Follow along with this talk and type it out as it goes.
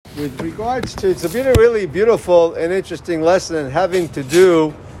with regards to, it's been a really beautiful and interesting lesson having to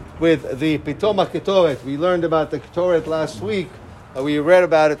do with the Pitom HaKetoret. We learned about the Ketoret last week. We read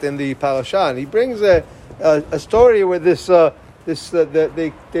about it in the parasha. And he brings a story where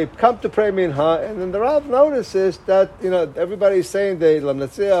they've come to pray Minha, and then the Rav notices that everybody's saying the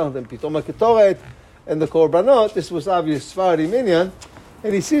Lamnatziach, the Pitom HaKetoret, and the Korbanot. This was obvious Sephardi minyan.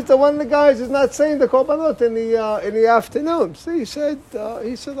 And he sees that one of the guys is not saying the korbanot in the afternoon. So he said,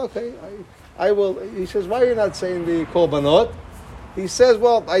 okay, I will. He says, why are you not saying the korbanot? He says,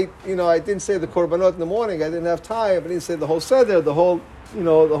 well, I didn't say the korbanot in the morning. I didn't have time. I didn't say the whole seder, the whole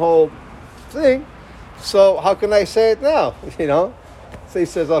thing. So how can I say it now? So he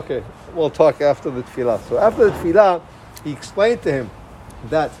says, okay, we'll talk after the tefillah. So after the tefillah, he explained to him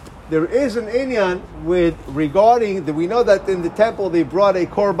that there is an inyan regarding that we know that in the temple they brought a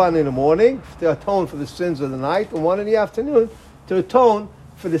korban in the morning to atone for the sins of the night, and one in the afternoon to atone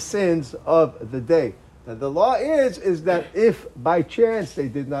for the sins of the day. Now the law is that if by chance they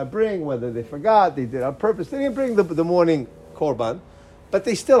did not bring, whether they forgot, they did on purpose, they didn't bring the morning korban, but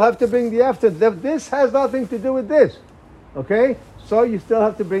they still have to bring the afternoon. This has nothing to do with this, okay? So you still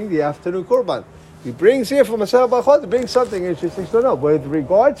have to bring the afternoon korban. He brings here from Masechet Brachot, he brings something interesting to know. With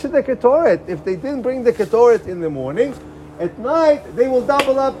regards to the Ketoret, if they didn't bring the Ketoret in the morning, at night they will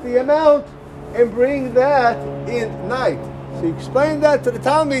double up the amount and bring that in night. So he explained that to the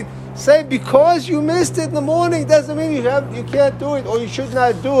Talmud. Say because you missed it in the morning doesn't mean you can't do it, or you should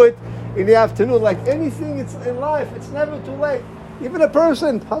not do it in the afternoon. Like anything in life, it's never too late. Even a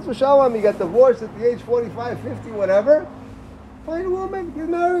person, Chas v'Shalom, he got divorced at the age 45, 50, whatever. Find a woman, get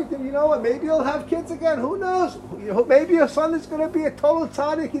married, and you know what? Maybe you'll have kids again. Who knows? Maybe your son is going to be a total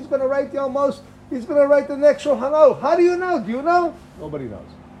tzaddik. He's going to write the almost. He's going to write the next Shulchan Aruch. How do you know? Do you know? Nobody knows.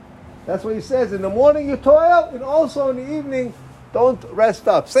 That's what he says. In the morning you toil, and also in the evening, don't rest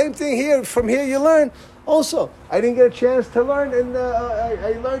up. Same thing here. From here you learn. Also, I didn't get a chance to learn, and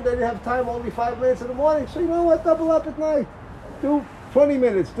I learned I didn't have time. Only 5 minutes in the morning. So you know what? Double up at night. Do 20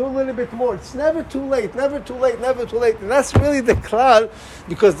 minutes, do a little bit more. It's never too late, never too late, never too late. And that's really the klal,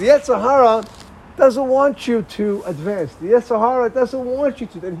 because the Yetzer Hara doesn't want you to advance. The Yetzer Hara doesn't want you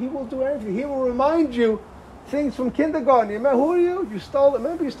to. Then he will do everything. He will remind you things from kindergarten. You remember, who are you? You stole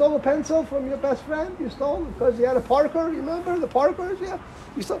a pencil from your best friend? You stole it because you had a Parker? You remember the Parkers? Yeah.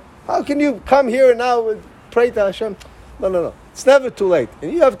 You stole. How can you come here now and pray to Hashem? No. It's never too late.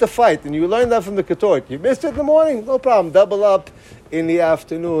 And you have to fight. And you learn that from the Ketoret. You missed it in the morning? No problem. Double up in the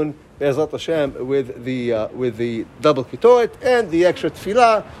afternoon, Be'ezrat Hashem, with the double Ketoret and the extra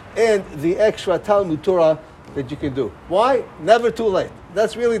Tefillah and the extra Talmud Torah that you can do. Why? Never too late.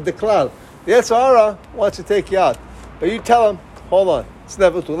 That's really the klal. The Yetzer Hara wants to take you out. But you tell him, hold on. It's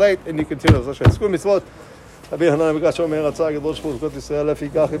never too late. And you continue. Zkur mitzvot. אבי חנן בגלל שאומר רצה גדול שפוט זכות ישראל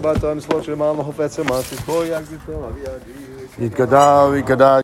לפיכך איבדת המצוות שלמען החופץ למען תזכור יגדיל טוב אבי יגדיל יתגדל